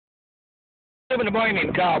Living the boy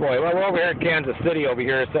named Cowboy. Well, we're over here in Kansas City over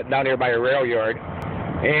here, sitting down here by a rail yard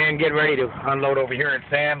and getting ready to unload over here at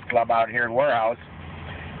Sam's Club out here in Warehouse.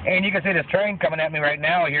 And you can see this train coming at me right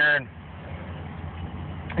now here, and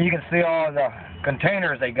you can see all the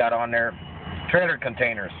containers they got on there, trailer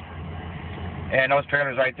containers. And those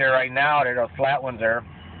trailers right there right now, they're those flat ones there.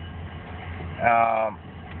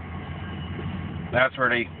 That's where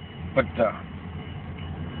they put the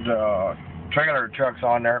trailer trucks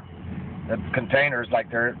on there. The containers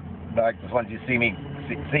like the ones you see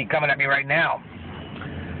coming at me right now.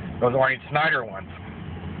 Those are Schneider ones.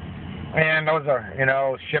 And those are,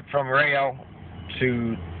 shipped from rail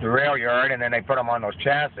to the rail yard, and then they put them on those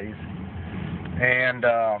chassis. And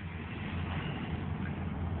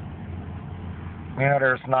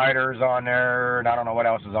there's Schneiders on there, and I don't know what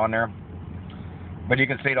else is on there. But you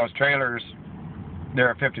can see those trailers,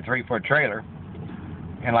 they're a 53-foot trailer.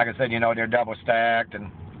 And like I said, they're double stacked, and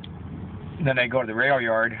then they go to the rail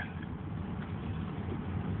yard.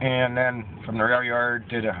 And then from the rail yard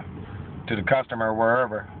to the customer,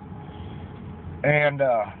 wherever. And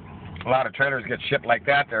a lot of trailers get shipped like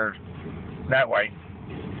that there, that way.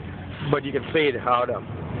 But you can see how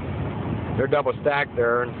they're double stacked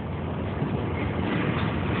there, and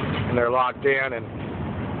they're locked in.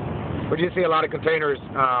 But you see a lot of containers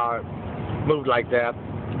moved like that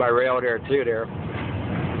by rail there too. There,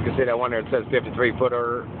 you can see that one there that says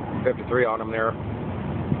 53-footer, 53 on them there.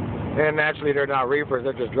 And actually, they're not reefers;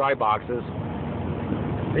 they're just dry boxes.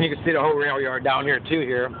 And you can see the whole rail yard down here too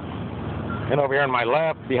here. And over here on my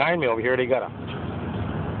left, behind me over here, they got a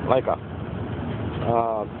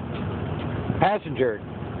passenger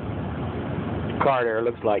car there, it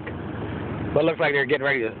looks like. But it looks like they're getting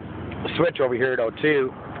ready to switch over here though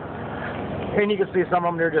too. And you can see some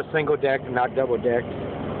of them, they're just single decked and not double decked.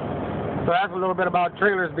 So that's a little bit about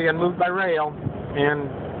trailers being moved by rail and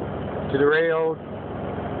to the rail.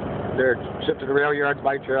 They're shipped to the rail yards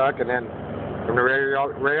by truck, and then from the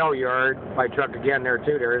rail yard by truck again there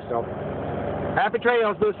too there. So happy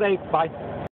trails, be safe, bye.